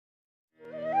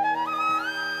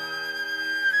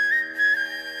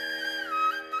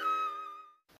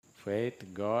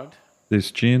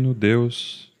Destino,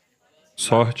 Deus,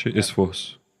 sorte,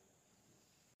 esforço.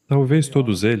 Talvez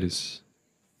todos eles,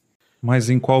 mas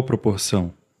em qual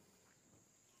proporção?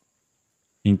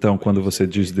 Então, quando você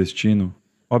diz destino,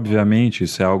 obviamente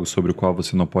isso é algo sobre o qual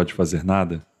você não pode fazer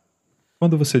nada.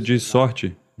 Quando você diz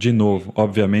sorte, de novo,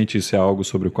 obviamente isso é algo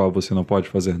sobre o qual você não pode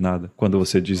fazer nada. Quando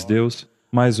você diz Deus,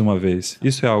 mais uma vez,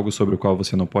 isso é algo sobre o qual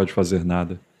você não pode fazer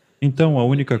nada. Então, a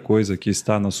única coisa que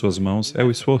está nas suas mãos é o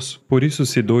esforço. Por isso,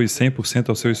 se doe 100%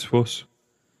 ao seu esforço.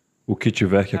 O que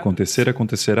tiver que acontecer,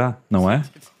 acontecerá, não é?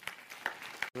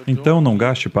 Então, não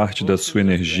gaste parte da sua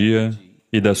energia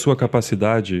e da sua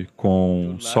capacidade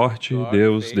com sorte,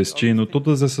 Deus, destino,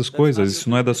 todas essas coisas. Isso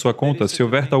não é da sua conta. Se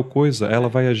houver tal coisa, ela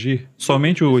vai agir.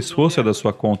 Somente o esforço é da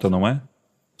sua conta, não é?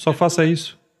 Só faça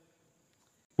isso.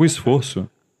 O esforço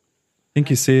tem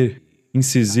que ser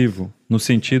incisivo, no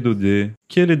sentido de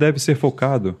que ele deve ser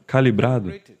focado,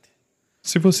 calibrado.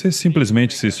 Se você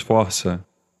simplesmente se esforça,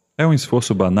 é um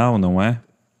esforço banal, não é?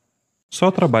 Só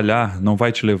trabalhar não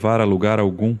vai te levar a lugar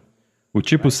algum. O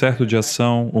tipo certo de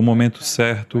ação, o momento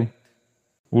certo,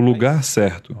 o lugar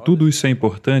certo, tudo isso é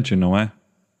importante, não é?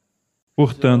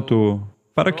 Portanto,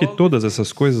 para que todas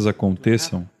essas coisas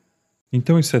aconteçam,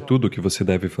 então isso é tudo o que você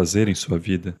deve fazer em sua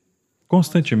vida.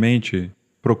 Constantemente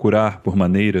procurar por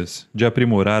maneiras de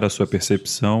aprimorar a sua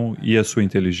percepção e a sua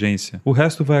inteligência. O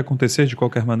resto vai acontecer de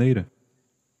qualquer maneira.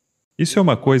 Isso é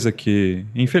uma coisa que,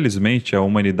 infelizmente, a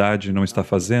humanidade não está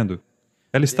fazendo.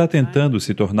 Ela está tentando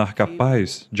se tornar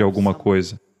capaz de alguma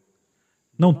coisa.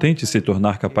 Não tente se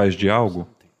tornar capaz de algo.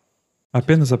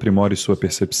 Apenas aprimore sua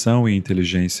percepção e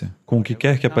inteligência com o que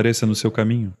quer que apareça no seu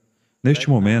caminho. Neste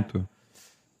momento,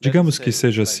 digamos que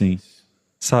seja assim.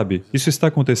 Sabe, isso está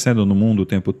acontecendo no mundo o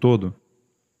tempo todo.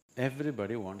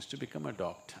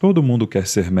 Todo mundo quer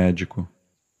ser médico.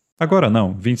 Agora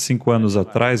não, 25 anos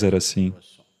atrás era assim.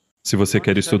 Se você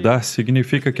quer estudar,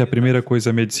 significa que a primeira coisa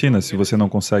é medicina. Se você não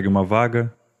consegue uma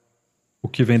vaga, o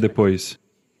que vem depois?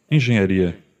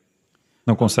 Engenharia.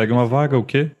 Não consegue uma vaga, o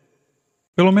quê?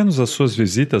 Pelo menos as suas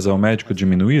visitas ao médico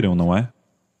diminuíram, não é?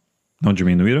 Não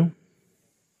diminuíram?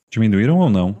 Diminuíram ou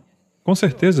não? Com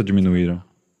certeza diminuíram.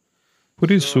 Por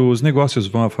isso, os negócios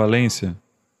vão à falência.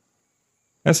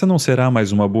 Essa não será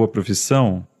mais uma boa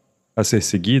profissão a ser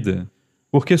seguida,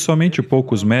 porque somente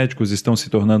poucos médicos estão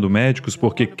se tornando médicos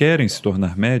porque querem se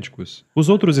tornar médicos. Os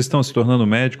outros estão se tornando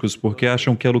médicos porque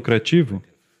acham que é lucrativo.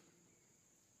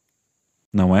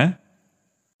 Não é?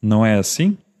 Não é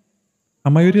assim? A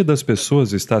maioria das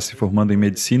pessoas está se formando em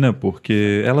medicina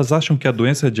porque elas acham que a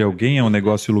doença de alguém é um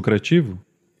negócio lucrativo.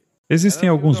 Existem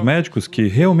alguns médicos que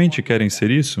realmente querem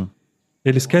ser isso.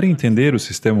 Eles querem entender o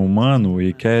sistema humano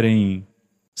e querem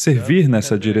servir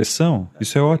nessa direção.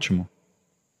 Isso é ótimo.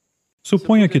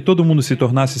 Suponha que todo mundo se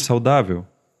tornasse saudável.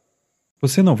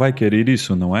 Você não vai querer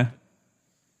isso, não é?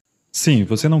 Sim,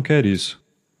 você não quer isso.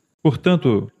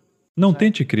 Portanto, não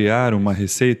tente criar uma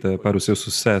receita para o seu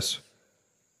sucesso.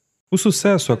 O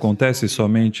sucesso acontece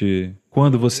somente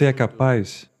quando você é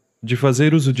capaz de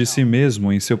fazer uso de si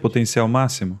mesmo em seu potencial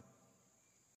máximo.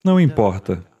 Não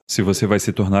importa se você vai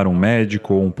se tornar um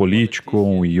médico, ou um político, ou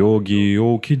um yogi,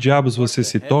 ou o que diabos você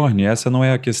se torne, essa não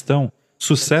é a questão.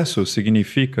 Sucesso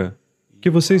significa que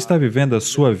você está vivendo a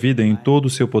sua vida em todo o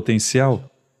seu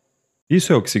potencial.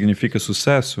 Isso é o que significa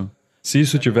sucesso. Se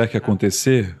isso tiver que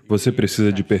acontecer, você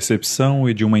precisa de percepção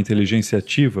e de uma inteligência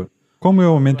ativa. Como eu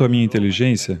aumento a minha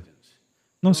inteligência?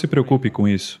 Não se preocupe com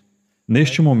isso.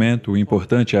 Neste momento, o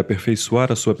importante é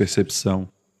aperfeiçoar a sua percepção.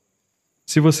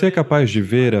 Se você é capaz de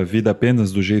ver a vida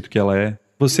apenas do jeito que ela é,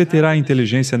 você terá a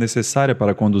inteligência necessária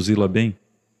para conduzi-la bem.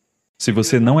 Se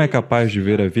você não é capaz de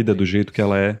ver a vida do jeito que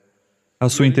ela é, a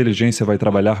sua inteligência vai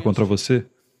trabalhar contra você.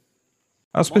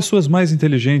 As pessoas mais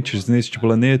inteligentes neste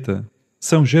planeta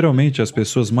são geralmente as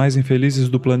pessoas mais infelizes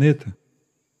do planeta.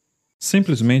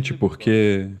 Simplesmente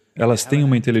porque elas têm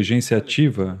uma inteligência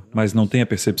ativa, mas não têm a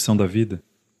percepção da vida.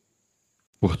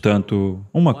 Portanto,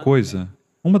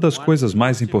 uma das coisas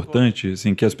mais importantes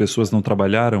em que as pessoas não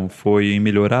trabalharam foi em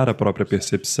melhorar a própria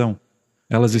percepção.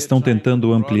 Elas estão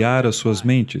tentando ampliar as suas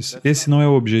mentes. Esse não é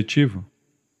o objetivo.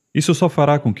 Isso só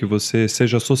fará com que você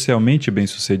seja socialmente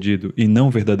bem-sucedido e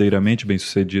não verdadeiramente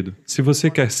bem-sucedido. Se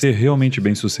você quer ser realmente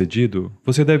bem-sucedido,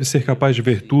 você deve ser capaz de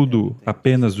ver tudo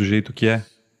apenas do jeito que é,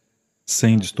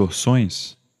 sem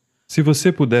distorções. Se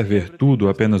você puder ver tudo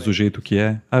apenas do jeito que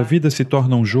é, a vida se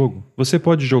torna um jogo. Você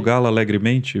pode jogá-la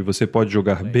alegremente, você pode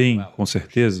jogar bem, com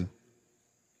certeza.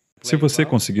 Se você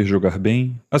conseguir jogar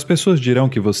bem, as pessoas dirão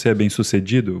que você é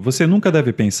bem-sucedido. Você nunca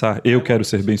deve pensar, eu quero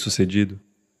ser bem-sucedido.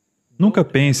 Nunca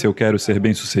pense, eu quero ser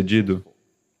bem-sucedido.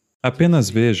 Apenas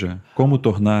veja como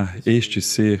tornar este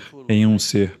ser em um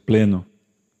ser pleno.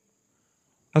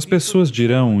 As pessoas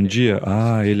dirão um dia,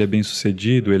 ele é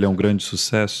bem-sucedido, ele é um grande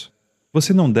sucesso.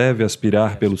 Você não deve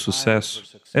aspirar pelo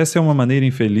sucesso. Essa é uma maneira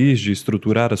infeliz de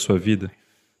estruturar a sua vida.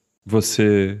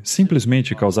 Você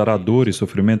simplesmente causará dor e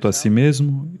sofrimento a si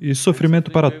mesmo e sofrimento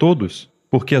para todos,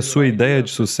 porque a sua ideia de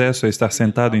sucesso é estar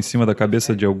sentado em cima da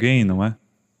cabeça de alguém, não é?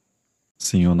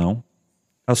 Sim ou não?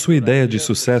 A sua ideia de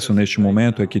sucesso neste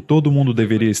momento é que todo mundo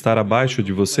deveria estar abaixo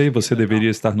de você e você deveria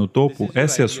estar no topo?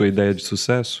 Essa é a sua ideia de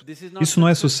sucesso? Isso não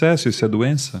é sucesso, isso é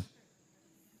doença.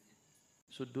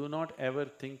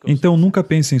 Então nunca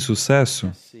pense em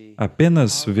sucesso,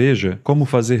 apenas veja como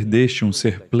fazer deste um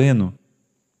ser pleno.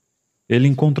 Ele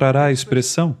encontrará a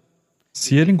expressão.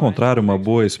 Se ele encontrar uma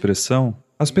boa expressão,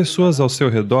 as pessoas ao seu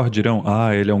redor dirão,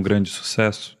 ele é um grande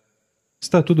sucesso.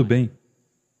 Está tudo bem.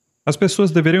 As pessoas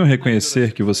deveriam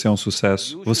reconhecer que você é um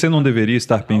sucesso. Você não deveria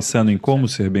estar pensando em como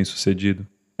ser bem-sucedido.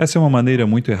 Essa é uma maneira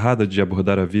muito errada de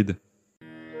abordar a vida.